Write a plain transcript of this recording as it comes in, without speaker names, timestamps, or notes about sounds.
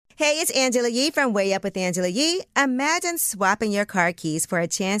Hey, it's Angela Yee from Way Up with Angela Yee. Imagine swapping your car keys for a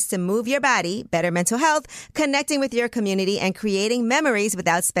chance to move your body, better mental health, connecting with your community, and creating memories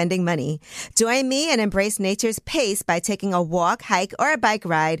without spending money. Join me and embrace nature's pace by taking a walk, hike, or a bike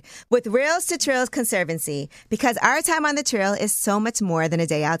ride with Rails to Trails Conservancy, because our time on the trail is so much more than a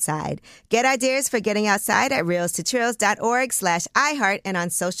day outside. Get ideas for getting outside at railstotrails.org/iHeart and on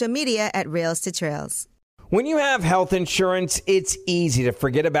social media at Rails to Trails. When you have health insurance, it's easy to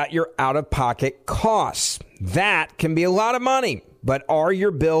forget about your out-of-pocket costs. That can be a lot of money, but are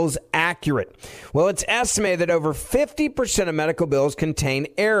your bills accurate? Well, it's estimated that over 50% of medical bills contain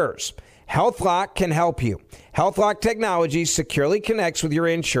errors. HealthLock can help you. HealthLock technology securely connects with your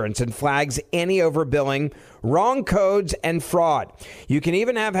insurance and flags any overbilling, wrong codes, and fraud. You can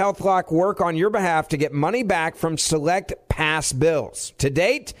even have HealthLock work on your behalf to get money back from select past bills. To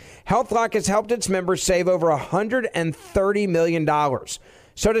date, HealthLock has helped its members save over $130 million.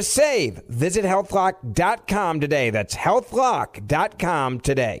 So to save, visit healthlock.com today. That's healthlock.com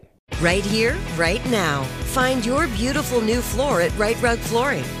today. Right here, right now. Find your beautiful new floor at Right Rug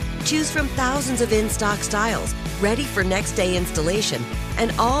Flooring. Choose from thousands of in-stock styles, ready for next day installation,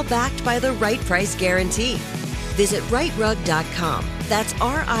 and all backed by the right price guarantee. Visit rightrug.com. That's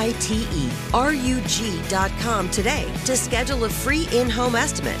RITERUG.com today to schedule a free in-home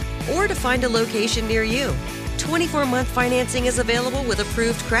estimate or to find a location near you. 24-month financing is available with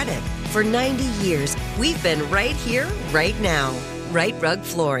approved credit. For 90 years, we've been right here, right now. Right Rug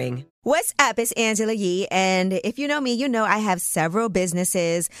Flooring. What's up? It's Angela Yee, and if you know me, you know I have several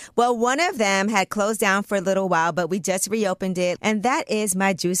businesses. Well, one of them had closed down for a little while, but we just reopened it, and that is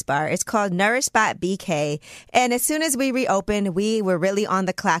my juice bar. It's called Nourish Spot BK, and as soon as we reopened, we were really on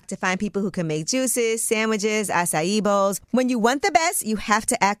the clock to find people who can make juices, sandwiches, acai bowls. When you want the best, you have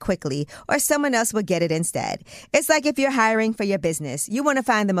to act quickly, or someone else will get it instead. It's like if you're hiring for your business, you want to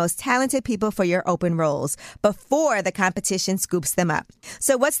find the most talented people for your open roles before the competition scoops them up.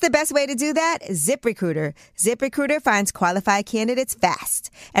 So what's the best way to do that? ZipRecruiter. ZipRecruiter finds qualified candidates fast.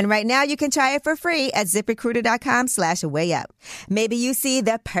 And right now you can try it for free at ZipRecruiter.com/wayup. Maybe you see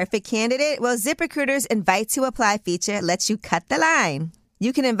the perfect candidate. Well, ZipRecruiter's Invite to Apply feature lets you cut the line.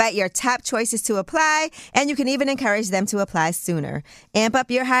 You can invite your top choices to apply, and you can even encourage them to apply sooner. Amp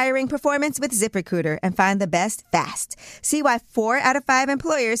up your hiring performance with ZipRecruiter and find the best fast. See why 4 out of 5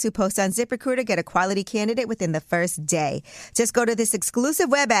 employers who post on ZipRecruiter get a quality candidate within the first day. Just go to this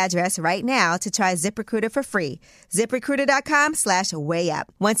exclusive web address right now to try ZipRecruiter for free. ZipRecruiter.com/wayup.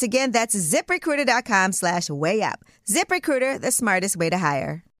 Once again, that's ZipRecruiter.com/wayup. ZipRecruiter, the smartest way to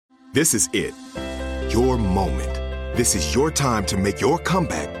hire. This is it. Your moment. This is your time to make your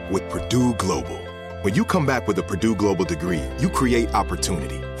comeback with Purdue Global. When you come back with a Purdue Global degree, you create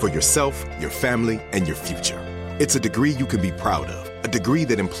opportunity for yourself, your family, and your future. It's a degree you can be proud of, a degree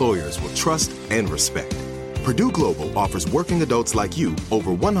that employers will trust and respect. Purdue Global offers working adults like you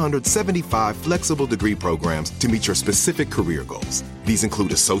over 175 flexible degree programs to meet your specific career goals. These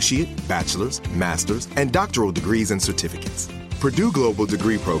include associate, bachelor's, master's, and doctoral degrees and certificates. Purdue Global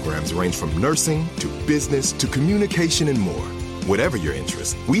degree programs range from nursing to business to communication and more. Whatever your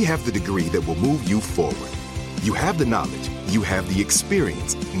interest, we have the degree that will move you forward. You have the knowledge, you have the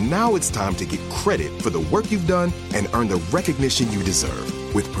experience. Now it's time to get credit for the work you've done and earn the recognition you deserve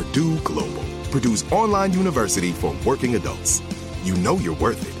with Purdue Global, Purdue's online university for working adults. You know you're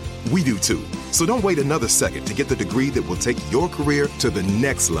worth it. We do too. So don't wait another second to get the degree that will take your career to the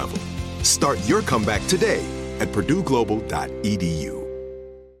next level. Start your comeback today at purdueglobal.edu.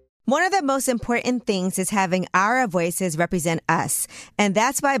 One of the most important things is having our voices represent us. And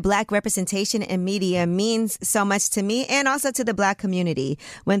that's why Black representation in media means so much to me and also to the Black community.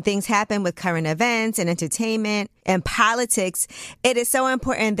 When things happen with current events and entertainment and politics, it is so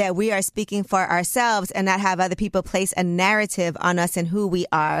important that we are speaking for ourselves and not have other people place a narrative on us and who we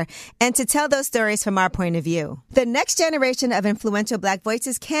are, and to tell those stories from our point of view. The next generation of influential Black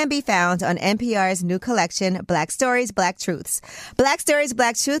voices can be found on NPR's new collection, Black Stories, Black Truths. Black Stories,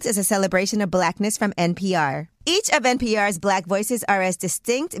 Black Truths is a celebration of Blackness from NPR. Each of NPR's Black voices are as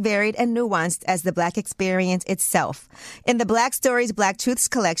distinct, varied, and nuanced as the Black experience itself. In the Black Stories, Black Truths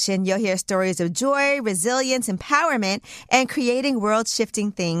collection, you'll hear stories of joy, resilience, empowerment, and creating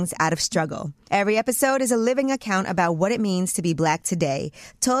world-shifting things out of struggle. Every episode is a living account about what it means to be Black today,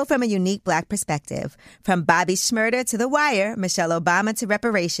 told from a unique Black perspective. From Bobby Shmurda to The Wire, Michelle Obama to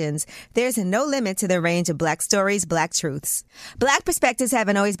reparations, there's no limit to the range of Black stories, Black truths. Black perspectives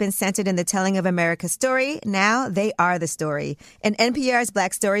haven't always been centered in the telling of America's story. Now they are the story. In NPR's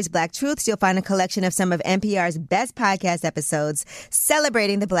Black Stories, Black Truths, you'll find a collection of some of NPR's best podcast episodes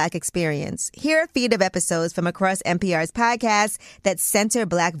celebrating the Black experience. Hear a feed of episodes from across NPR's podcasts that center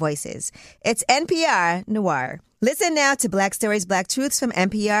Black voices. It's NPR Noir. Listen now to Black Stories, Black Truths from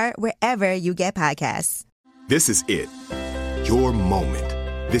NPR wherever you get podcasts. This is it. Your moment.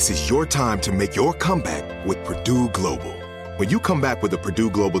 This is your time to make your comeback with Purdue Global. When you come back with a Purdue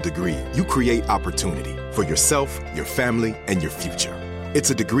Global degree, you create opportunity for yourself, your family, and your future.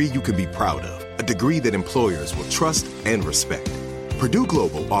 It's a degree you can be proud of, a degree that employers will trust and respect. Purdue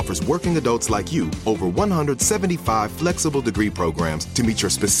Global offers working adults like you over 175 flexible degree programs to meet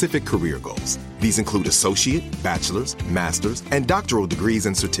your specific career goals. These include associate, bachelor's, master's, and doctoral degrees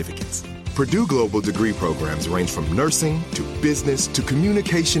and certificates. Purdue Global degree programs range from nursing to business to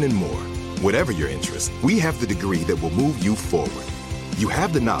communication and more. Whatever your interest, we have the degree that will move you forward. You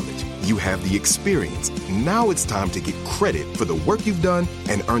have the knowledge, you have the experience. Now it's time to get credit for the work you've done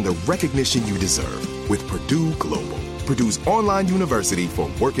and earn the recognition you deserve with Purdue Global, Purdue's online university for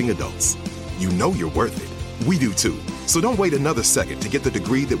working adults. You know you're worth it. We do too. So don't wait another second to get the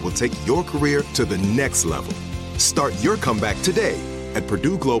degree that will take your career to the next level. Start your comeback today at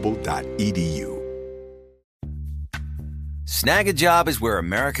purdueglobal.edu. Snag a Job is where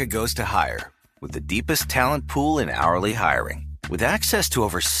America goes to hire, with the deepest talent pool in hourly hiring. With access to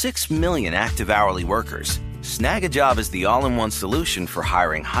over 6 million active hourly workers, Snag a Job is the all-in-one solution for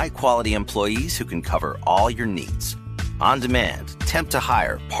hiring high-quality employees who can cover all your needs. On demand, temp to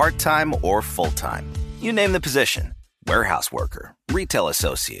hire, part-time or full-time. You name the position. Warehouse worker, retail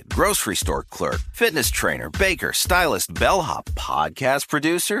associate, grocery store clerk, fitness trainer, baker, stylist, bellhop, podcast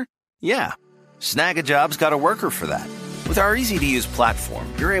producer. Yeah, Snag a Job's got a worker for that. With our easy-to-use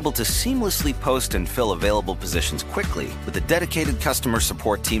platform, you're able to seamlessly post and fill available positions quickly with a dedicated customer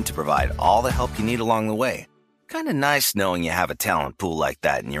support team to provide all the help you need along the way. Kind of nice knowing you have a talent pool like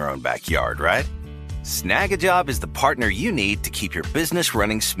that in your own backyard, right? Snag a Job is the partner you need to keep your business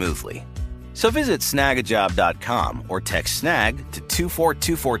running smoothly. So visit snagajob.com or text SNAG to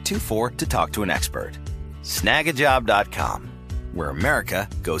 242424 to talk to an expert. Snagajob.com, where America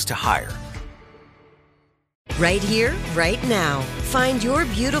goes to hire. Right here, right now. Find your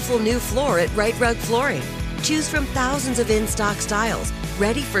beautiful new floor at Right Rug Flooring. Choose from thousands of in-stock styles,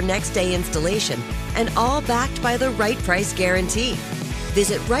 ready for next day installation, and all backed by the right price guarantee.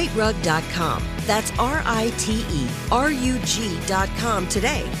 Visit rightrug.com. That's RITERUG.com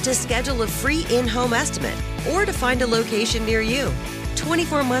today to schedule a free in-home estimate or to find a location near you.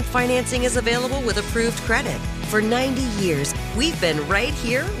 24-month financing is available with approved credit. For 90 years, we've been right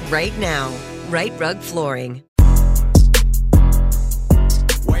here, right now. Right Rug Flooring.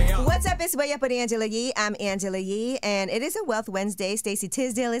 What's up? It's Way Up with Angela Yee. I'm Angela Yee, and it is a Wealth Wednesday. Stacey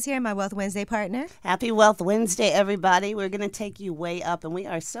Tisdale is here, my Wealth Wednesday partner. Happy Wealth Wednesday, everybody. We're going to take you way up, and we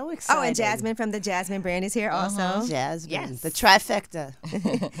are so excited. Oh, and Jasmine from the Jasmine brand is here also. Jasmine, yes. The trifecta.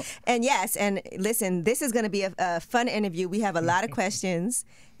 And yes, and listen, this is going to be a fun interview. We have a lot of questions,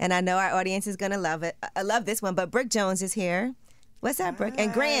 and I know our audience is going to love it. I love this one, but Brooke Jones is here. What's up, Brooke?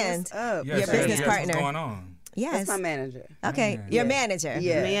 And Grand, your business partner. What's going on? Yes. That's my manager. Okay, your manager.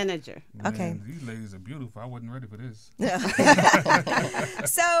 Yeah. Manager. Man, Okay. these ladies are beautiful. I wasn't ready for this.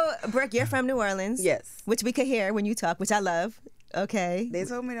 So, Brooke, you're from New Orleans. Yes. Which we could hear when you talk, which I love. Okay. They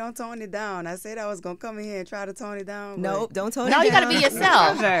told me don't tone it down. I said I was going to come in here and try to tone it down. Nope, don't tone it No, down. you got to be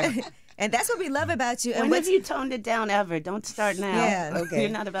yourself. And that's what we love about you. And When have you toned it down ever? Don't start now. Yeah. Okay. You're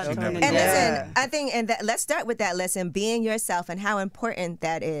not about to tone it And down. listen, I think, let's start with that lesson, being yourself and how important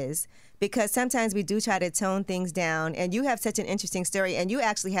that is. Because sometimes we do try to tone things down, and you have such an interesting story, and you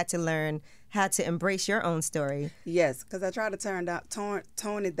actually had to learn how to embrace your own story. Yes, because I tried to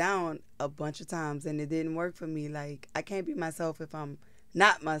tone it down a bunch of times, and it didn't work for me. Like, I can't be myself if I'm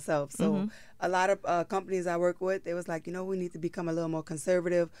not myself. So a lot of companies I work with, they was like, we need to become a little more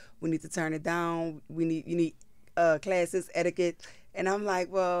conservative. We need to turn it down. You need classes, etiquette. And I'm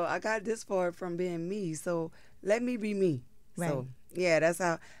like, well, I got this far from being me, so let me be me. Right. So, yeah, that's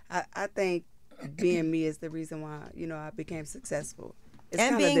how I think being me is the reason why, I became successful. It's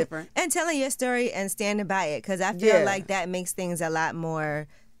kind of different. And telling your story and standing by it, because I feel like that makes things a lot more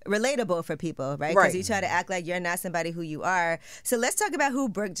relatable for people, right? Because you try to act like you're not somebody who you are. So let's talk about who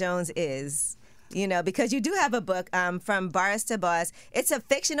Brooke Jones is. You know, because you do have a book, From Bars to Boss. It's a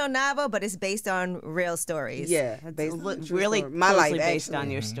fictional novel, but it's based on real stories. Yeah, based on the true really story. My closely life, based actually.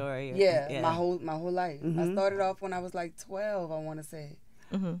 on your story. Yeah, my whole life. I started off when I was like 12, I want to say.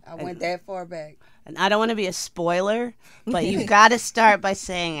 I went that far back. And I don't want to be a spoiler, but you got to start by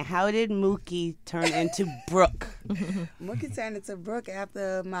saying, how did Mookie turn into Brooke? Mookie turned into Brooke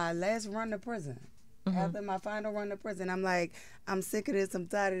after my last run to prison. After my final run to prison, I'm like, I'm sick of this. I'm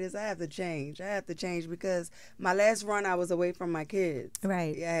tired of this. I have to change. I have to change because my last run, I was away from my kids.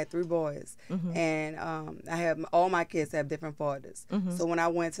 Right. Yeah, I had 3 boys. And I have all my kids have different fathers. So when I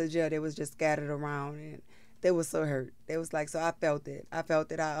went to jail, they was just scattered around. And they was so hurt. They was like, so I felt it.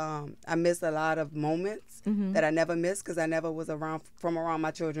 I missed a lot of moments that I never missed because I never was around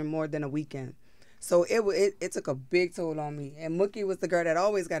my children more than a weekend. So it took a big toll on me. And Mookie was the girl that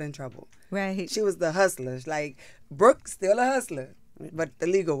always got in trouble. Right. She was the hustler. Like, Brooke, still a hustler, but the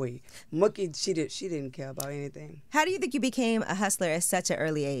legal way. Mookie, she didn't care about anything. How do you think you became a hustler at such an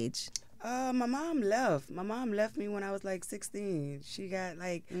early age? My mom left. My mom left me when I was like 16. She got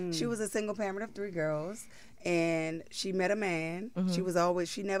she was a single parent of 3 girls, and she met a man.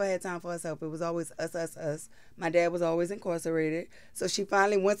 She never had time for herself. It was always us. My dad was always incarcerated. So she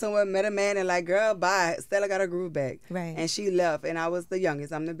finally went somewhere, met a man, and like, girl, bye. Stella got her groove back. Right. And she left, and I was the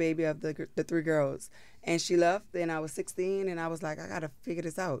youngest. I'm the baby of the 3 girls. And she left, and I was 16, and I was like, I got to figure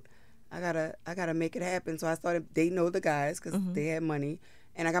this out. I gotta make it happen. So I started dating older guys because they had money.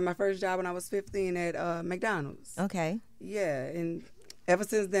 And I got my first job when I was 15 at McDonald's. Okay. Yeah, and ever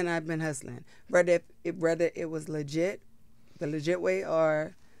since then I've been hustling. Whether it was legit, the legit way,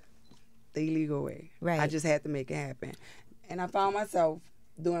 or the illegal way. Right. I just had to make it happen. And I found myself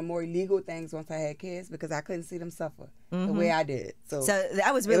doing more illegal things once I had kids because I couldn't see them suffer the way I did. So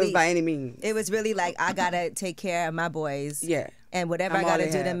that was really, it was by any means. It was really like, I gotta take care of my boys. Yeah. And whatever I'm I gotta all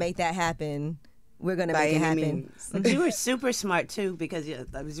do they to have. make that happen, we're gonna By make it any happen. means. But you were super smart, too, because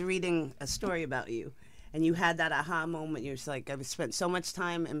I was reading a story about you, and you had that aha moment. You're just like, I've spent so much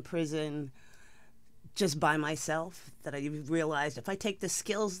time in prison just by myself that I realized if I take the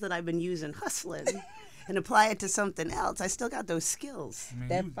skills that I've been using hustling and apply it to something else, I still got those skills.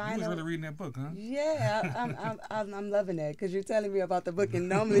 Man, you was really reading that book, huh? Yeah, I'm loving that because you're telling me about the book, and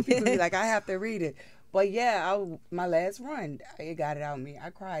normally people be like, I have to read it. But yeah, my last run, it got it out of me.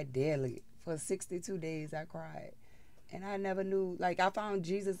 I cried daily. For 62 days, I cried. And I never knew, like, I found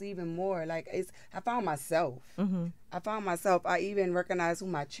Jesus even more. Like, I found myself. I found myself. I even recognized who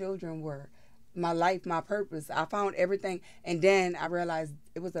my children were, my life, my purpose. I found everything. And then I realized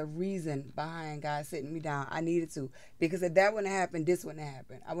it was a reason behind God sitting me down. I needed to. Because if that wouldn't have happened, this wouldn't have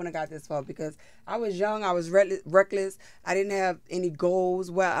happened. I wouldn't have got this far because I was young. I was reckless. I didn't have any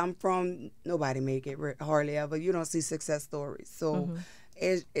goals. Where I'm from, nobody make it hardly ever. You don't see success stories. So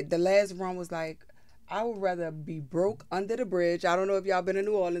the last run was like, I would rather be broke under the bridge. I don't know if y'all been in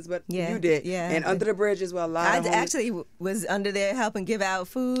New Orleans, but you did. Yeah. And under the bridge is where a lot of I actually was under there helping give out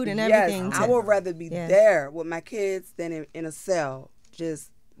food and everything. Yes, I would rather be there with my kids than in a cell,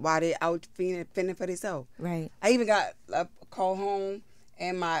 just while they out fending for themselves. Right. I even got a call home,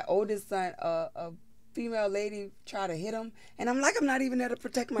 and my oldest son, a female lady tried to hit him, and I'm like, I'm not even there to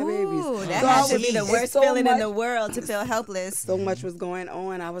protect my babies. That So has I to be the was- worst so feeling in much- the world, to feel helpless. So much was going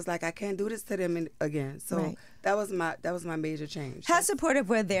on. I was like, I can't do this to them again. So Right. that was my major change. How supportive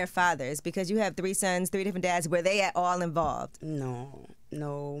were their fathers? Because you have 3 sons, 3 different dads. Were they at all involved? No.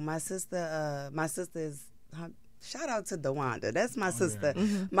 My sister is. Shout out to DeWanda. That's my sister.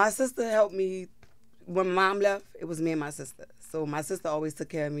 My sister helped me when Mom left. It was me and my sister. So my sister always took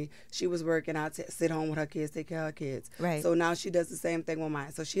care of me. She was working. I'd sit home with her kids, take care of her kids. Right. So now she does the same thing with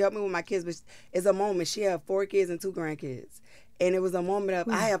mine. So she helped me with my kids, but it's a moment. She had 4 kids and 2 grandkids. And it was a moment of,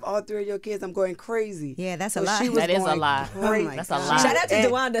 I have all 3 of your kids. I'm going crazy. Yeah, that's a So lot. she was That is a going lot. crazy. That's a lot. Shout out to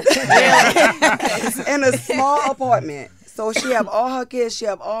DeWanda. In a small apartment. So she have all her kids, she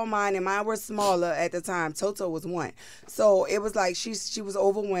have all mine, and mine were smaller at the time. Toto was 1. So it was like she was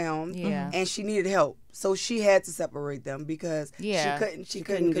overwhelmed and she needed help. So she had to separate them because she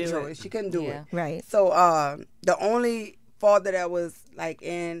couldn't control it. She couldn't do it. Right. So the only father that was like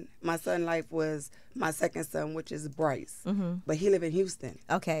in my son's life was my second son, which is Bryce. But he live in Houston.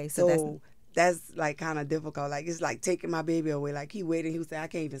 Okay, so that's like kind of difficult. Like, it's like taking my baby away. Like, he waiting in Houston. I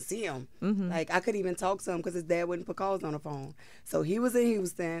can't even see him. Like, I couldn't even talk to him because his dad wouldn't put calls on the phone. So he was in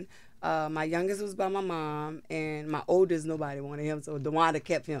Houston. My youngest was by my mom, and my oldest, nobody wanted him. So DeWanda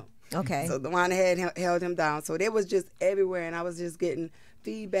kept him. Okay. So the one had held him down. So it was just everywhere, and I was just getting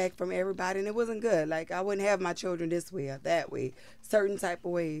feedback from everybody, and it wasn't good. Like, I wouldn't have my children this way or that way, certain type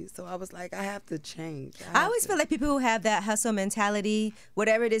of ways. So I was like, I have to change. I always feel like people who have that hustle mentality,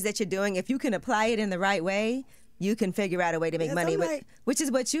 whatever it is that you're doing, if you can apply it in the right way, you can figure out a way to make money, which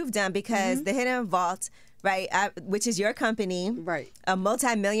is what you've done, because the Hidden Vault, right, which is your company, right, a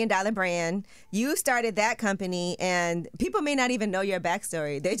multi-million-dollar brand. You started that company, and people may not even know your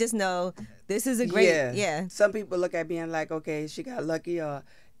backstory. They just know this is a great, yeah. Some people look at me and like, okay, she got lucky, or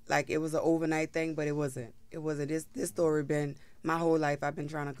like it was an overnight thing, but it wasn't. It wasn't. This story been my whole life. I've been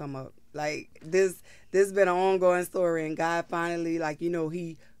trying to come up. Like, this been an ongoing story, and God finally, like,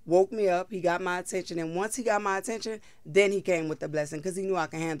 he woke me up. He got my attention, and once he got my attention, then he came with the blessing, because he knew I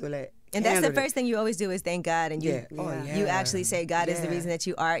can handle it. And that's the first thing you always do is thank God, and you actually say God is the Yeah. reason that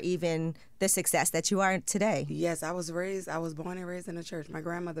you are even the success that you are today. Yes, I was born and raised in a church. My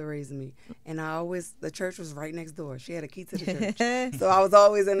grandmother raised me, and the church was right next door. She had a key to the church, so I was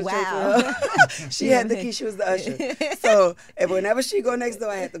always in the church with her. She had the key. She was the usher. So whenever she go next door,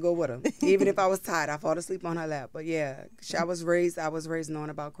 I had to go with her. Even if I was tired, I fall asleep on her lap. But yeah, I was raised knowing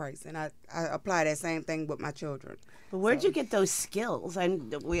about Christ, and I apply that same thing with my children. But where'd you get those skills?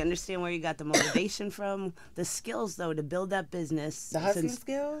 And we understand where you got the motivation from. The skills, though, to build that business. The hustling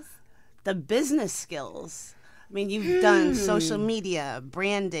skills? The business skills. I mean, you've done social media,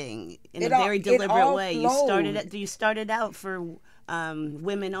 branding in a very deliberate way. You started out for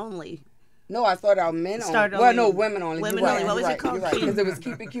women only. No, I started out men only. Women only. Women only. What was it called? Because it was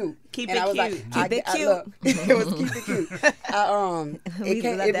Keep It Cute. Keep It Cute. Keep It Cute. It was Keep It Cute. We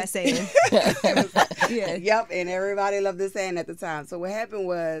love that saying. Yeah. Yep, and everybody loved this saying at the time. So what happened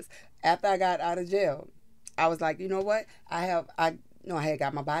was, after I got out of jail, I was like, you know what? I had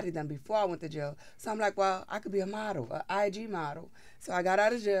got my body done before I went to jail. So I'm like, well, I could be a model, an IG model. So I got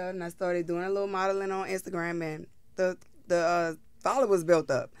out of jail, and I started doing a little modeling on Instagram, and the followers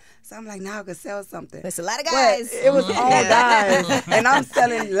built up. So I'm like, now I could sell something. There's a lot of guys. But it was all guys, and I'm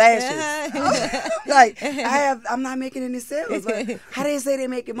selling lashes. Like, I'm not making any sales. But how they say they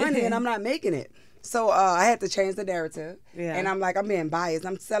making money and I'm not making it? So I had to change the narrative, and I'm like, I'm being biased.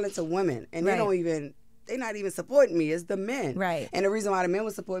 I'm selling to women, and they're not even supporting me. It's the men. Right. And the reason why the men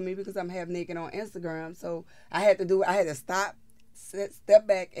were supporting me because I'm half naked on Instagram. So I had to stop, step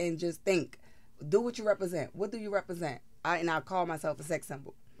back, and just think. Do what you represent. What do you represent? I call myself a sex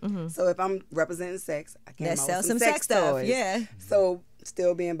symbol. Mm-hmm. So if I'm representing sex, I came out with some sex toys. Yeah. So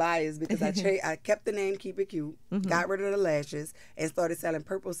still being biased because I kept the name Keep It Cute, got rid of the lashes, and started selling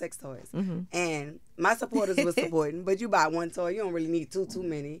purple sex toys. And my supporters were supporting, but you buy one toy, you don't really need too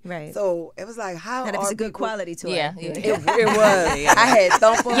many. Right. So it was like, how and it was a good quality toy. Yeah. It was. I had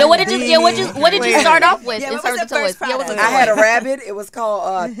Thumper. Yeah. What did you start off with? Yeah, what was the toys? first product? I had a rabbit. It was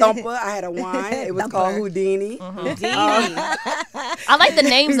called Thumper. I had a wine. It was called Houdini. I like the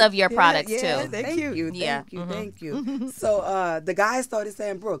names of your products too. Thank you. Thank you. So the guys started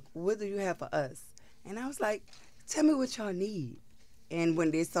saying, Brooke, what do you have for us? And I was like, tell me what y'all need. And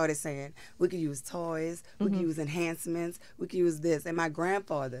when they started saying, we could use toys, we could use enhancements, we could use this. And my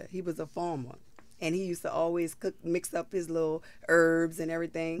grandfather, he was a farmer. And he used to always mix up his little herbs and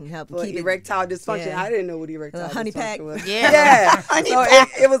everything for erectile dysfunction. Yeah. I didn't know what erectile honey dysfunction pack. was. Yeah. So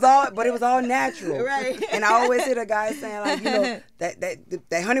it was all natural. Right. And I always hear the guy saying, like,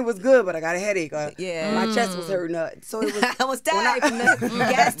 that honey was good, but I got a headache. My chest was hurting. So it was. I almost died from the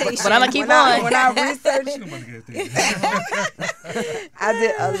gas station. But I'm gonna keep on. When I researched, I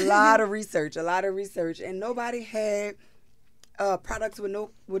did a lot of research, and nobody had products with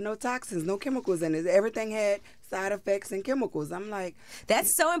no toxins, no chemicals in it. Everything had side effects and chemicals. I'm like,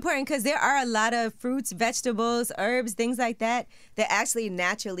 that's so important because there are a lot of fruits, vegetables, herbs, things like that actually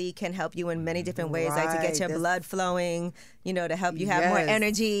naturally can help you in many different ways, like to get your blood flowing, to help you have more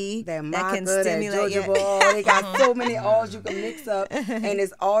energy. That can stimulate that jojoba, they got so many oils you can mix up, and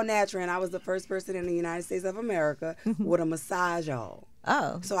it's all natural. And I was the first person in the United States of America with a massage oil.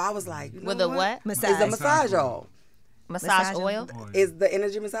 Oh, so I was like, with a what? Massage. It's a massage oil. Massage oil? Is the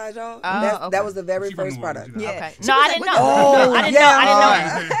energy massage oil? Oh, that was the very first product. Yeah. Okay. No, I didn't know. Oh, I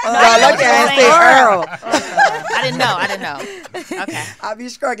didn't know. I didn't know. Okay. I'll be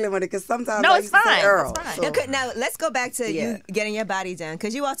struggling with it because sometimes no, I it's used to fine. say Earl. It's fine. So. Now, let's go back to you getting your body done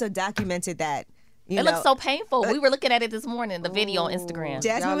because you also documented that. It looks so painful. We were looking at it this morning, the video on Instagram.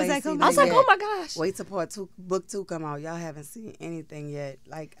 Jasmine was like, I was like, oh my gosh. Wait till book 2 come out. Y'all haven't seen anything yet.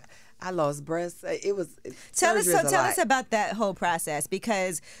 Like, I lost breasts. It was tell us about that whole process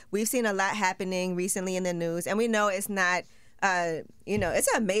because we've seen a lot happening recently in the news, and we know it's not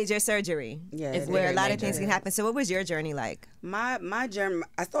it's a major surgery. Yeah, It's where a lot of things can happen. So what was your journey like? My journey,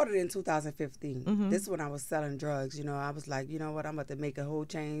 I started in 2015. This is when I was selling drugs. I was like, you know what, I'm about to make a whole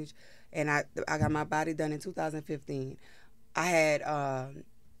change. And I got my body done in 2015. I had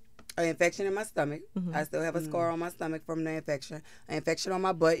an infection in my stomach. I still have a scar on my stomach from the infection. An infection on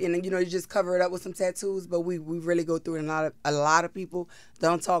my butt. And you just cover it up with some tattoos, but we really go through it. And a lot of people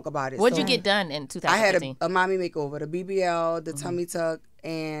don't talk about it. What'd you get done in 2015? I had a mommy makeover, the BBL, the tummy tuck,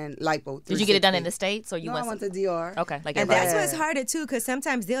 and lipo. Did you get it done in the States or you I went to DR. Okay. And that's what's harder too, because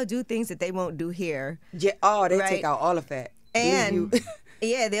sometimes they'll do things that they won't do here. Yeah. They take out all of that. And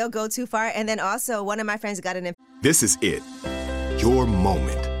yeah, they'll go too far. And then also one of my friends got an This is it. Your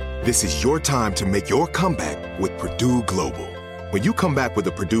moment. This is your time to make your comeback with Purdue Global. When you come back with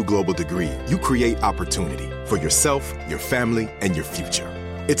a Purdue Global degree, you create opportunity for yourself, your family, and your future.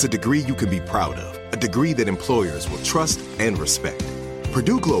 It's a degree you can be proud of, a degree that employers will trust and respect.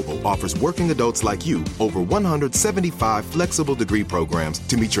 Purdue Global offers working adults like you over 175 flexible degree programs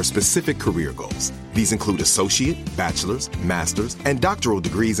to meet your specific career goals. These include associate, bachelor's, master's, and doctoral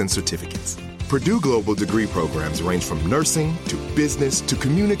degrees and certificates. Purdue Global degree programs range from nursing to business to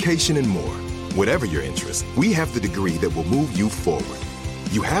communication and more. Whatever your interest, we have the degree that will move you forward.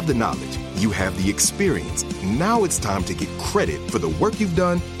 You have the knowledge, you have the experience. Now it's time to get credit for the work you've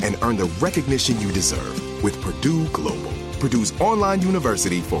done and earn the recognition you deserve with Purdue Global, Purdue's online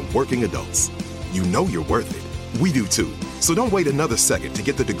university for working adults. You know you're worth it. We do too. So don't wait another second to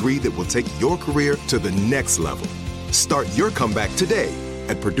get the degree that will take your career to the next level. Start your comeback today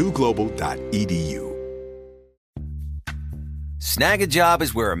at purdueglobal.edu. Snag a job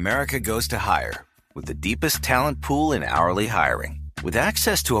is where America goes to hire, with the deepest talent pool in hourly hiring. With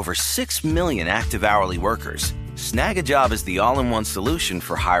access to over 6 million active hourly workers, Snag a job is the all-in-one solution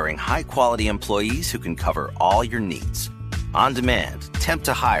for hiring high-quality employees who can cover all your needs. On demand, temp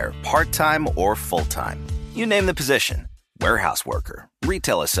to hire, part-time or full-time. You name the position. Warehouse worker,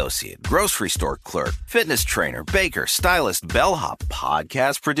 retail associate, grocery store clerk, fitness trainer, baker, stylist, bellhop,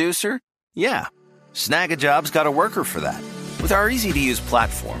 podcast producer. Yeah, Snag a job's got a worker for that. With our easy-to-use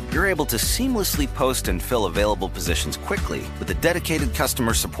platform, you're able to seamlessly post and fill available positions quickly with a dedicated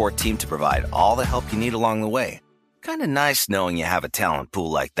customer support team to provide all the help you need along the way. Kind of nice knowing you have a talent pool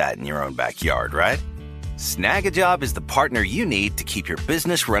like that in your own backyard, right? Snag a job is the partner you need to keep your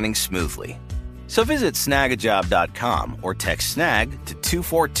business running smoothly. So visit snagajob.com or text snag to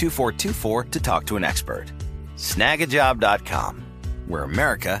 242424 to talk to an expert. Snagajob.com, where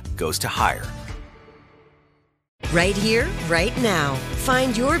America goes to hire. Right here, right now.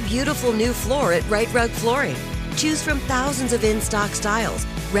 Find your beautiful new floor at Right Rug Flooring. Choose from thousands of in-stock styles,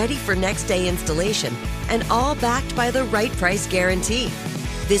 ready for next day installation, and all backed by the right price guarantee.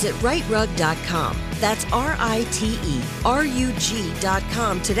 Visit rightrug.com. That's RITERUG.com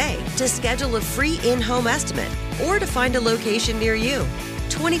today to schedule a free in-home estimate or to find a location near you.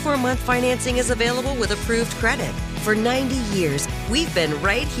 24-month financing is available with approved credit. For 90 years, we've been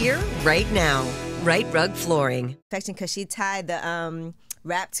right here, right now. Right Rug Flooring. Because she tied the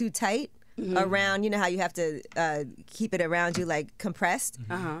wrap too tight around, how you have to keep it around you like compressed,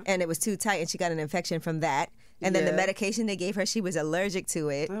 and it was too tight, and she got an infection from that. And then the medication they gave her, she was allergic to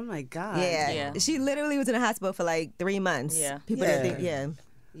it. Oh my God. Yeah. She literally was in the hospital for like 3 months. Yeah. People didn't think,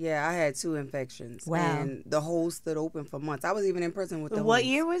 Yeah, I had 2 infections. Wow. And the hole stood open for months. I was even in prison with the What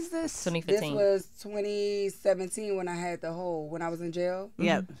holes. year was this? 2015. This was 2017 when I had the hole, when I was in jail.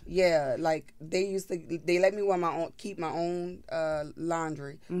 Yep. Yeah, like they let me keep my own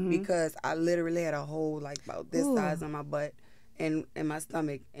laundry because I literally had a hole like about this size on my butt and in my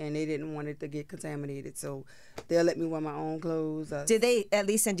stomach, and they didn't want it to get contaminated. So they'll let me wear my own clothes. Did they at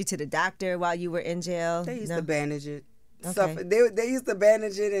least send you to the doctor while you were in jail? They used to bandage it. Okay. Stuff. They used to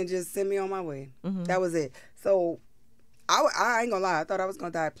bandage it and just send me on my way. That was it. So I ain't gonna lie. I thought I was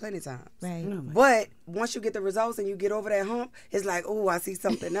gonna die plenty of times. Right. But once you get the results and you get over that hump, it's like, oh, I see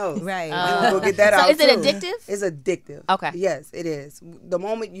something else. Right. I'm gonna go get that out. So is it too. addictive? It's addictive. Okay. Yes, it is. The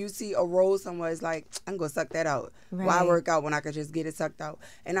moment you see a roll somewhere, it's like, I'm gonna suck that out. Right. Why work out when I could just get it sucked out?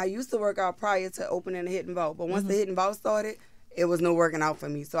 And I used to work out prior to opening the hidden vault, but once the hidden vault started, it was no working out for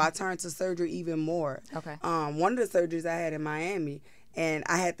me. So I turned to surgery even more. Okay. One of the surgeries I had in Miami, and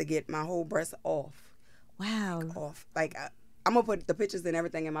I had to get my whole breast off. Wow. Off. Like, I'm going to put the pictures and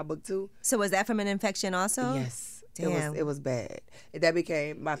everything in my book, too. So was that from an infection also? Yes. Damn. It was bad. That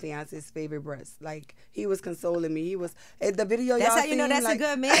became my fiance's favorite breast. Like, he was consoling me. He was, the video That's y'all how you know seen, that's like, a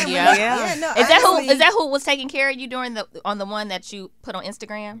good man. Yeah. No, Is honestly. that who was taking care of you on the one that you put on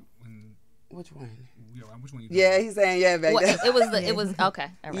Instagram? Which one? Which one you Yeah, he's saying back Well, then. it was okay.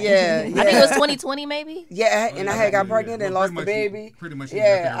 All right. Yeah, I think it was 2020 maybe. Yeah, and I had got pregnant and Well, lost the pretty much baby. pretty much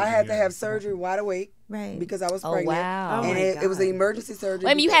Yeah, I had to everything, have surgery wide awake. Right. Because I was Oh, pregnant. wow. And Oh, it was an God. emergency surgery.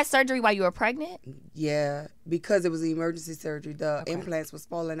 Wait, you had surgery while you were pregnant? Yeah, because it was an emergency surgery. The implants was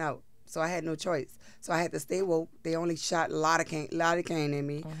falling out. So I had no choice. So I had to stay woke. They only shot lidocaine in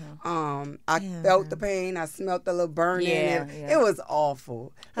me. I felt the pain. I smelled the little burn in it. Yeah. It was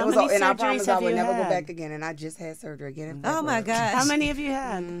awful. How it was many and I surgeries promised I have would you never go had? back again. And I just had surgery again in February. Oh my gosh. How many have you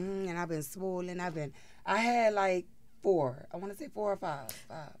had? And I've been swollen. I had like 4. I want to say 4 or 5.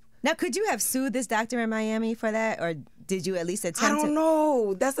 Now, could you have sued this doctor in Miami for that, or did you at least attempt I don't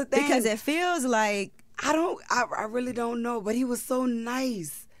know. That's the thing. Because it feels like I really don't know. But he was so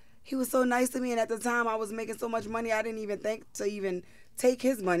nice. He was so nice to me. And at the time, I was making so much money, I didn't even think to even take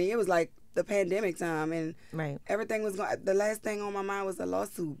his money. It was like the pandemic time. And everything was going. The last thing on my mind was a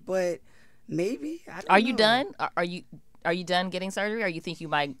lawsuit. But maybe. I don't know. Are you done? Are you done getting surgery, or you think you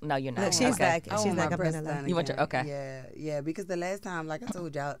might? No, you're not. Look, she's like, I want my I'm breast gonna done lie. You want your again. okay? Yeah. Because the last time, like I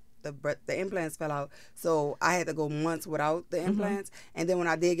told y'all, the implants fell out, so I had to go months without the implants. And then when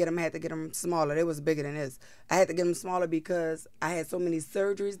I did get them, I had to get them smaller. They was bigger than this. I had to get them smaller because I had so many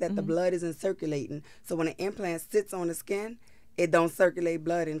surgeries that the blood isn't circulating. So when an implant sits on the skin, it don't circulate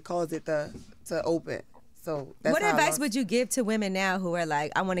blood and cause it to open. So that's what how I advice lost. would you give to women now who are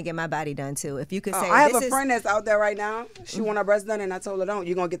like, I want to get my body done too? If you could say, I have this a friend that's out there right now. She want her breast done, and I told her, don't.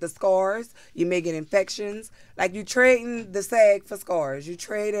 You're going to get the scars. You may get infections. Like, you trading the sag for scars. You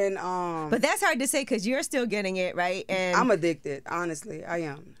trading... But that's hard to say because you're still getting it, right? And I'm addicted. Honestly, I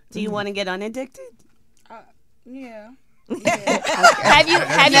am. Do you want to get unaddicted? Yeah. Have you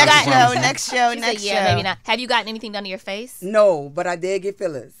gotten Next show. She said, yeah, maybe not. Have you gotten anything done to your face? No, but I did get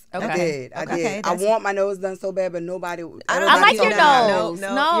fillers. Okay. I did. Okay, I want my nose done so bad, but nobody... I like your No, nose.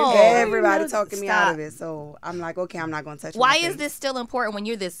 no, No. Everybody No, talking me stop. out of it, so I'm like, okay, I'm not going to touch Why my is face. this still important when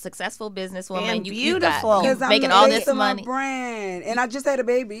you're this successful businesswoman And and you beautiful. you Because I'm making all this basing my money? brand. And I just had a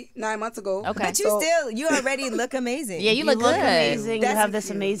baby 9 months ago. Okay. But you already look amazing. Yeah, you look good. Amazing. That's you have this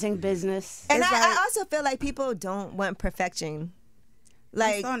amazing business. And It's I like- also feel like people don't want perfection. I'm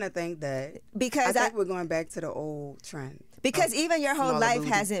Like, starting to think that. because I think we're going back to the old trend. because of even your whole smaller life booty.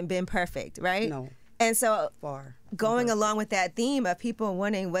 hasn't been perfect, right? No. And so Far. going along with that theme of people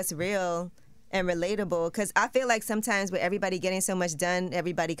wanting what's real and relatable, because I feel like sometimes with everybody getting so much done,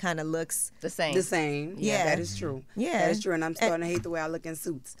 everybody kind of looks The same. The same. Yeah, Yeah. that is true. Yeah. That is true. And I'm starting to hate the way I look in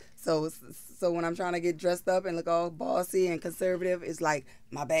suits. So when I'm trying to get dressed up and look all bossy and conservative, it's like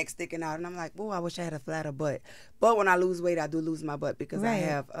my back sticking out. And I'm like, oh, I wish I had a flatter butt. But when I lose weight, I do lose my butt because I Right.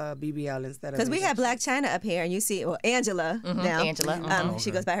 have BBL instead of... because we have Black China up here, and you see, well, Angela now. Angela, She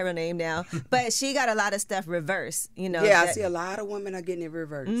goes by her real name now, but she got a lot of stuff reversed. You know. Yeah, I that- see a lot of women are getting it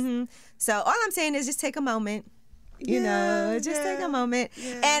reversed. So all I'm saying is just take a moment. You know, just take a moment.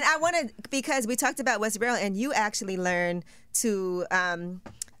 Yeah. And I want to, because we talked about what's real, and you actually learned to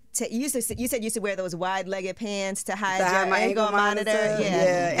you said you used to wear those wide-legged pants to hide To hide your my ankle ankle monitor. monitor. Yeah.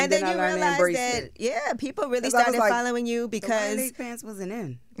 Yeah, And and then then I you learned to realized embrace that, it. yeah, people really 'Cause I was started like, following you The because wide-leg pants wasn't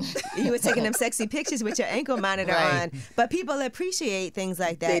in. you were taking them sexy pictures with your ankle monitor Right. on. But people appreciate things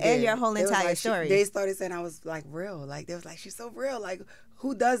like that They and did. your whole It was entire like story. They started saying I was like real. Like they was like, she's so real. Like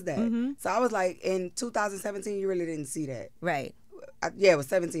who does that? So I was like, in 2017, you really didn't see that. Right. Yeah, it was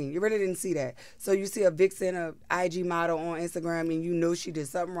 17. You really didn't see that. So you see a vixen, a IG model on Instagram, and you know she did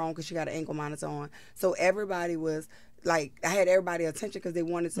something wrong because she got an ankle monitor on. So everybody was like, I had everybody attention because they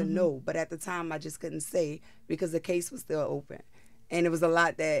wanted to know. But at the time, I just couldn't say because the case was still open. And it was a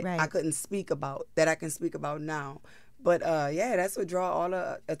lot that Right. I couldn't speak about that I can speak about now. But yeah, that's what draw all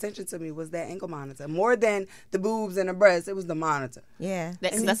the attention to me was that ankle monitor. More than the boobs and the breasts, it was the monitor. Yeah.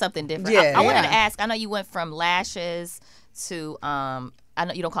 That's something different. Yeah. I wanted to Yeah. ask. I know you went from lashes to I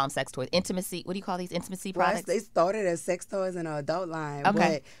know you don't call them sex toys. Intimacy. What do you call these intimacy Well, products? they started as sex toys in an adult line,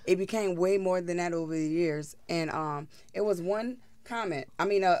 Okay. but it became way more than that over the years. And it was one comment,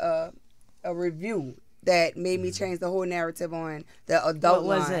 a review that made me change the whole narrative on the adult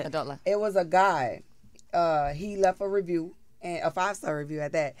What was line. it? Adult line. It was a guy. He left a review, and a 5-star review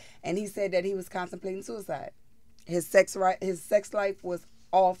at that, and he said that he was contemplating suicide. His sex life was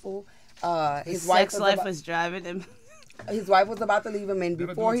awful. His Sex life about- was driving him. his wife was about to leave him, and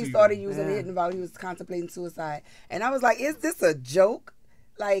That'll before do it he to you. started using it, while he was contemplating suicide. And I was like, is this a joke?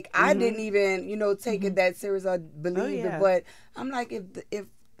 Like, I didn't even, take it that serious or believe yeah. it. But I'm like, if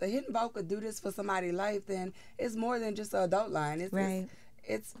the Hidden Vault could do this for somebody's life, then it's more than just an adult line. It's, Right.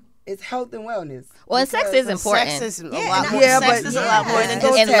 it's it's health and wellness. Well, and sex is important. Sex is a Yeah, lot and more. Yeah, Sex but is a lot more than it's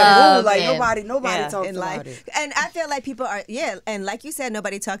just so in taboo. love Like and- nobody talks in about life. it. And I feel like people are, and like you said,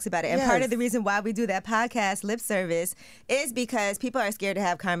 nobody talks about it. And part Yes. of the reason why we do that podcast, Lip Service, is because people are scared to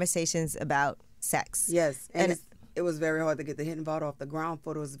have conversations about sex. Yes, And- and it was very hard to get the Hidden Vault off the ground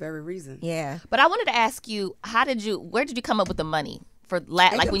for those very reasons. Yeah. But I wanted to ask you, where did you come up with the money for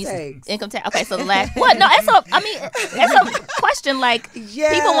like when you tax. income tax? Okay, so the last what? No, it's a question. Like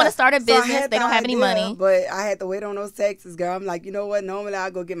Yeah. people want to start a So I business, had they the don't have any idea, money. But I had to wait on those taxes, girl. I'm like, you know what? Normally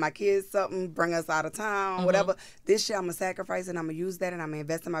I'll go get my kids something, bring us out of town, Mm-hmm. whatever. This year I'm gonna sacrifice and I'm gonna use that and I'm gonna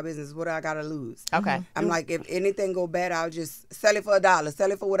invest in my business. What do I gotta lose? Okay. I'm like, if anything go bad, I'll just sell it for $1,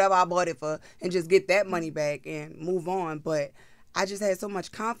 sell it for whatever I bought it for, and just get that money back and move on. But I just had so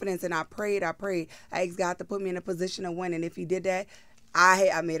much confidence, and I prayed. I asked God to put me in a position to win, and if He did that,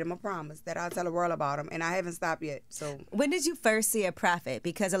 I made Him a promise that I'll tell the world about Him, and I haven't stopped yet. So When did you first see a profit?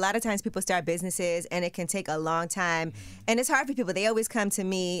 Because a lot of times people start businesses and it can take a long time. And it's hard for people. They always come to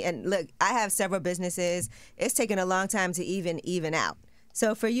me and look, I have several businesses. It's taken a long time to even out.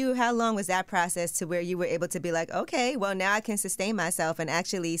 So for you, how long was that process to where you were able to be like, okay, well, now I can sustain myself and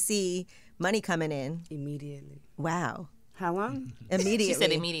actually see money coming in? immediately. Wow. How long? Immediately. She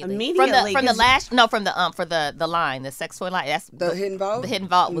said immediately. Immediately, From the 'cause- lash. No, from the line, the sex toy line. That's The Hidden Vault? The Hidden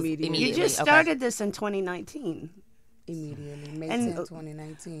Vault was Immediately. immediately. You just Okay. started this in 2019. Immediately, May And- 10,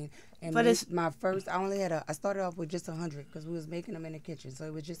 2019. And But it's- my first, I started off with just 100 because we was making them in the kitchen. So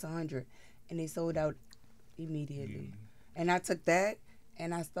it was just 100. And they sold out immediately. And I took that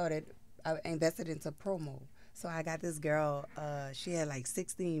and I invested into promo. So I got this girl, she had like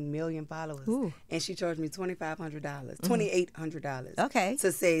 16 million followers. Ooh. And she charged me $2,500, $2,800. Okay.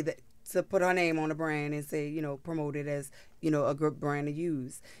 To say that, to put her name on the brand and say, promote it as, a good brand to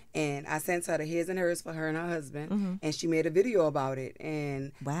use. And I sent her the his and hers for her and her husband, and she made a video about it.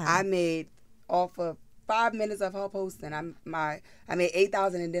 And Wow. I made, off of 5 minutes of her posting, I made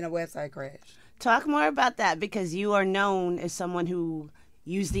 $8,000 and then a website crashed. Talk more about that, because you are known as someone who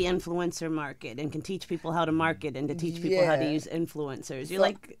used the influencer market and can teach people how to market and to teach people how to Yeah. use influencers. You're So-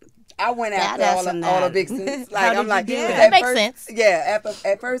 like, I went after Badass all in the that. vixens. How Like did I'm you like, do at that? That makes first- sense. Yeah,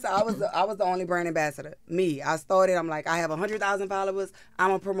 at first I was the only brand ambassador. Me, I started. I'm like, I have 100,000 followers. I'm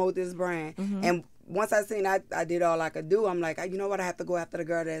gonna promote this brand. And once I seen I did all I could do, I'm like, you know what? I have to go after the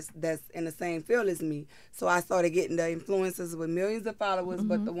girl that's in the same field as me. So I started getting the influencers with millions of followers,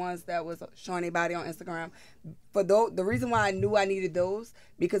 but the ones that was showing their body on Instagram. For the reason why I knew I needed those,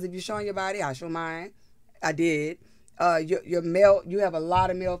 because if you're showing your body, I show mine. I did. Your male, you have a lot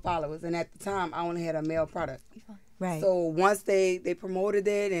of male followers, and at the time, I only had a male product. Right. So once they promoted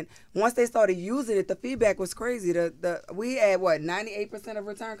it, and once they started using it, the feedback was crazy. We had 98% of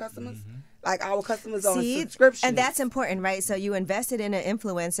return customers. Like our customers on subscription. And that's important, right? So you invested in an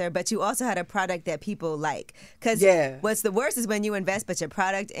influencer, but you also had a product that people like. Because Yeah. what's the worst is when you invest, but your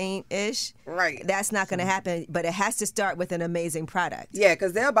product ain't ish. Right. That's not going to happen, but it has to start with an amazing product. Yeah,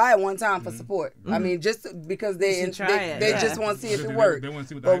 because they'll buy it one time for support. I mean, just because they Just to try it, they yeah. just want to see if it They works. wanna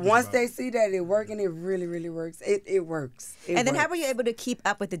see what the But hype is once about. they see that it working, it really, really works. It works. And then how were you able to keep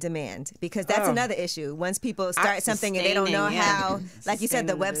up with the demand? Because that's another issue. Once people start something and they don't know Sustaining, yeah. how, like you said,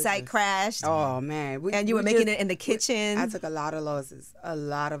 the Sustaining the website business. crashed. Oh man, And you were making it in the kitchen. I took a lot of losses.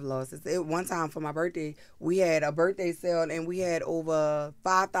 One time for my birthday, we had a birthday sale and we had over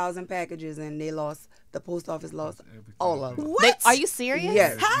 5,000 packages, and the post office lost all of them. What? Are you serious?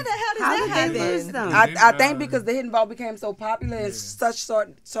 Yes. How the hell does How that did they lose happen? them? I think because the Hidden Vault became so popular in such short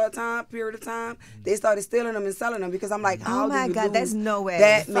period of time, they started stealing them and selling them. Because I'm like, how my do you God, lose there's no way.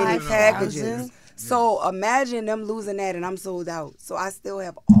 that many 5,000? packages? So imagine them losing that, and I'm sold out. So I still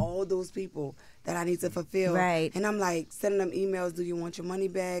have all those people that I need to fulfill. Right. And I'm like sending them emails. Do you want your money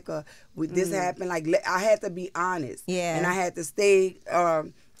back? Or would this happen? Like I had to be honest. Yeah. And I had to stay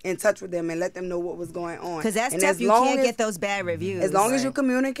in touch with them and let them know what was going on. Because that's And tough. as You long can't as- get those bad reviews. as long as you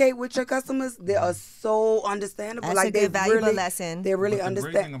communicate with your customers, they are so understandable. That's like a good, they valuable really, lesson. They really But the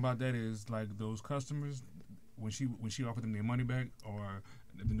understand. great thing about that is like those customers, when she offered them their money back, or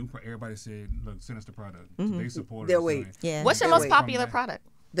the new everybody said, look, send us the product. So they supported They'll us. wait. Yeah. What's your They'll most wait. popular product?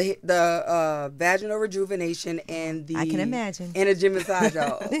 The vaginal rejuvenation and the I can imagine. energy massage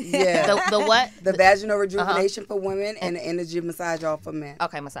oil. Yeah. The what? The vaginal rejuvenation for women and the energy massage oil for men.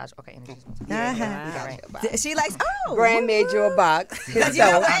 Okay, massage. Okay, energy. Uh-huh. She likes, Brand made you a box.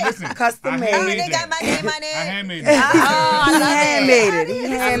 Himself. Custom I made. handmade they got my name on I it. handmade He that. handmade it. He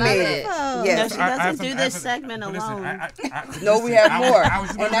handmade it. No, Yes. she I have doesn't some- do I this have some- segment but listen, alone. No, we have more. I was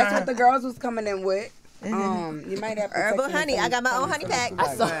And about that's to- what the girls was coming in with. You might have to Herbal text me honey. and I got my send own me honey some pack.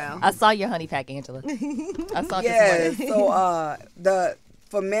 of the I saw your honey pack, Angela. I saw it Yeah, this morning. so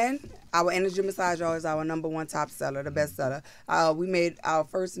for men, our energy massage oil is our #1 top seller, the best seller. We made our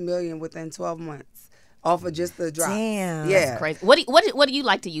first $1 million within 12 months off of just the drops. Damn. Yeah. That's crazy. What do you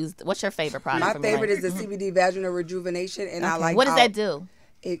like to use? What's your favorite product? My from favorite Elaine? is the CBD vaginal rejuvenation, and I like. What does that do?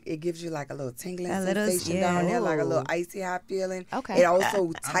 It gives you like a little tingling A little- sensation down there, like a little Ooh. icy hot feeling. Okay. It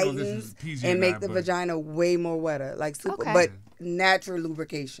also I don't know if this is tightens PG or and make not, the but- vagina way more wetter, like super, Okay. but natural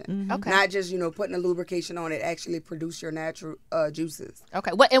lubrication. Okay. Not just putting a lubrication on it. Actually produce your natural juices. Okay.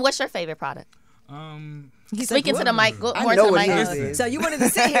 What's your favorite product? He's Speaking to the mic. Go I more know to the what mic. his is. So you wanted to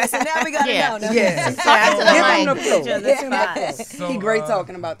sit here, so now we got to Yeah. know. No. Yeah. Talking to the Give him the mic. floor. Put you on the Give him the spot. floor. So, He great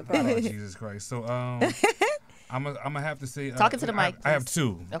talking about the Oh, product. Jesus Christ. So I'm gonna have to say Talking to the mic, I have please.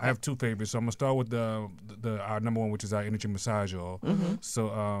 two. Okay. I have two favorites. So I'm gonna start with the our #1, which is our energy massage oil. So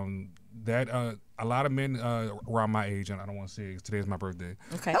that a lot of men around my age, and I don't want to say it, today is my birthday.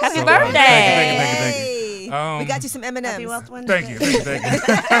 Okay. Oh, Happy So, birthday. thank you. Hey. We got you some M&Ms. Happy Wealth Wednesday. Thank you.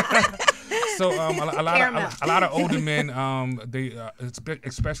 So a lot of older men, they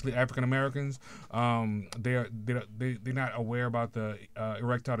especially African Americans, they're not aware about the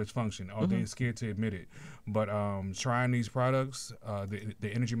erectile dysfunction, or they're scared to admit it. But trying these products,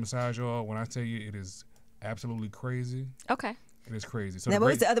 the energy massage oil, when I tell you, it is absolutely crazy. Okay. It is crazy. So Now, what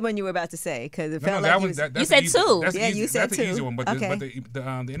was the other one you were about to say? Because it No, felt that like was, that's You the said easy- two. That's the Yeah, easy, you said that's the easy two. one. But, Okay. the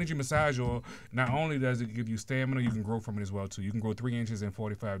energy massage oil, not only does it give you stamina, you can grow from it as well too. You can grow 3 inches in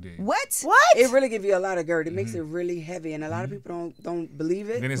 45 days. What? It really gives you a lot of girth. It makes it really heavy, and a lot of people don't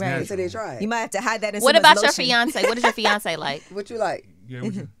believe it. Then it's Right. So they try it. You might have to hide that in What someone's about your lotion. fiance? What is your fiance like? What you like? Yeah,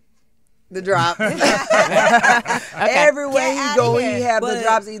 what you, The drop. Everywhere Get he outta go, here. he have Well, the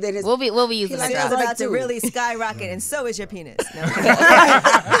drops. Either his We'll be using like the Sales that. drop. about to too. really skyrocket, and so is your penis. No.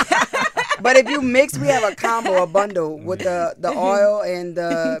 But if you mix, we have a combo, a bundle with the oil and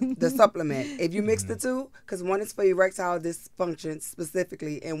the supplement. If you mix the two, because one is for erectile dysfunction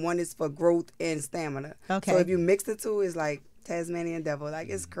specifically, and one is for growth and stamina. Okay. So if you mix the two, it's like Tasmanian devil. Like,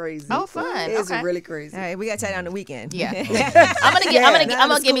 it's crazy. Oh, fun. It's Okay. really crazy. All right, we got to chat on the weekend. Yeah. I'm gonna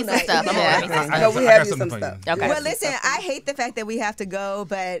give me some night. stuff. I'm gonna give me some I stuff. So we got have you something some for you. stuff. Okay. Well, listen, I hate the fact that we have to go,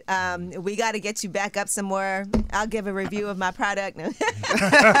 but we got to get you back up some more. I'll give a review of my product.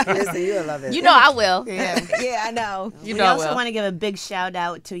 Listen, you'll love it. You know I will. Yeah, I know. You We know I also will. want to give a big shout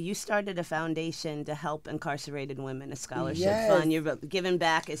out to you started a foundation to help incarcerated women, a scholarship Yes. fund. Your giving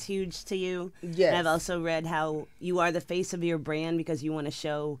back is huge to you. Yes. And I've also read how you are the face of your brand because you want to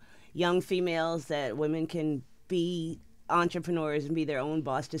show young females that women can be entrepreneurs and be their own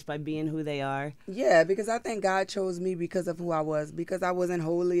boss just by being who they are. Yeah, because I think God chose me because of who I was. Because I wasn't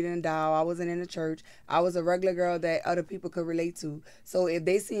holier than thou. I wasn't in the church. I was a regular girl that other people could relate to. So if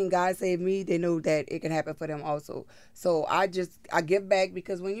they seen God save me, they know that it can happen for them also. So I give back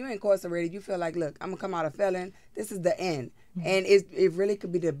because when you're incarcerated, you feel like, look, I'm going to come out a felon. This is the end. And it really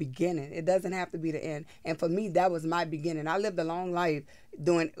could be the beginning. It doesn't have to be the end. And for me, that was my beginning. I lived a long life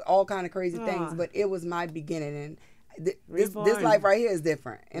doing all kind of crazy things, but it was my beginning. And this life right here is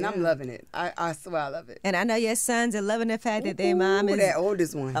different, and I'm loving it. I swear I love it. And I know your sons are loving the fact that their mom Ooh, is that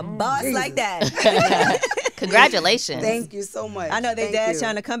oldest one. a boss Jesus. like that. Congratulations. Thank you so much. I know their Thank dad's you.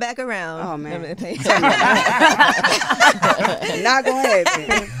 trying to come back around. Oh, man. Not Not gonna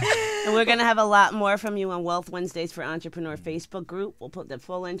happen. And we're going to have a lot more from you on Wealth Wednesdays for Entrepreneur Facebook group. We'll put the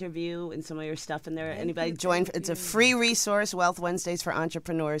full interview and some of your stuff in there. Anybody join. It's a free resource, Wealth Wednesdays for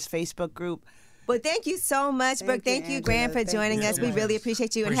Entrepreneurs Facebook group. Well, thank you so much, Brooke. Thank you, Angela. Grant, for Thank joining you us. so We much. really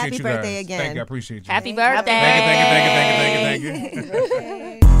appreciate you, and Appreciate happy you birthday guys. again. Thank you. I appreciate you. Happy birthday. Thank you.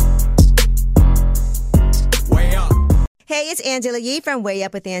 Hey, it's Angela Yee from Way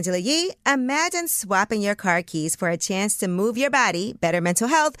Up with Angela Yee. Imagine swapping your car keys for a chance to move your body, better mental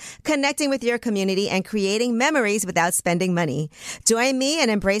health, connecting with your community, and creating memories without spending money. Join me and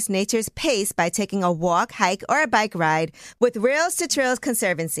embrace nature's pace by taking a walk, hike, or a bike ride with Rails to Trails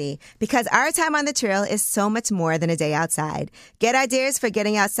Conservancy, because our time on the trail is so much more than a day outside. Get ideas for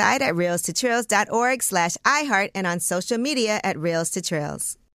getting outside at railstotrails.org/iHeart and on social media at Rails to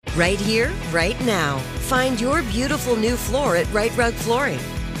Trails. Right here, right now. Find your beautiful new floor at Right Rug Flooring.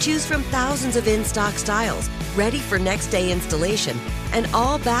 Choose from thousands of in-stock styles, ready for next day installation, and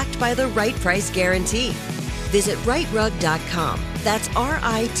all backed by the right price guarantee. Visit rightrug.com. That's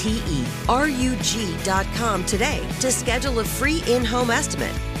RITERUG.com today to schedule a free in-home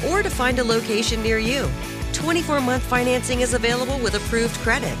estimate or to find a location near you. 24-month financing is available with approved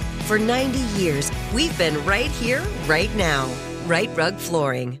credit. For 90 years, we've been right here, right now. Right Rug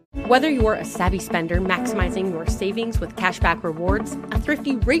Flooring. Whether you're a savvy spender maximizing your savings with cashback rewards, a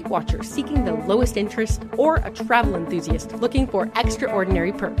thrifty rate watcher seeking the lowest interest, or a travel enthusiast looking for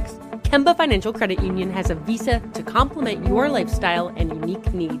extraordinary perks, Kemba Financial Credit Union has a visa to complement your lifestyle and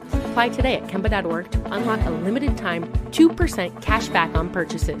unique needs. Apply today at Kemba.org to unlock a limited time 2% cash back on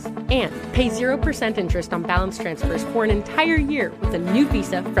purchases and pay 0% interest on balance transfers for an entire year with a new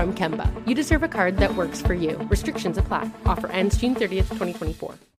visa from Kemba. You deserve a card that works for you. Restrictions apply. Offer ends June 30th, 2024.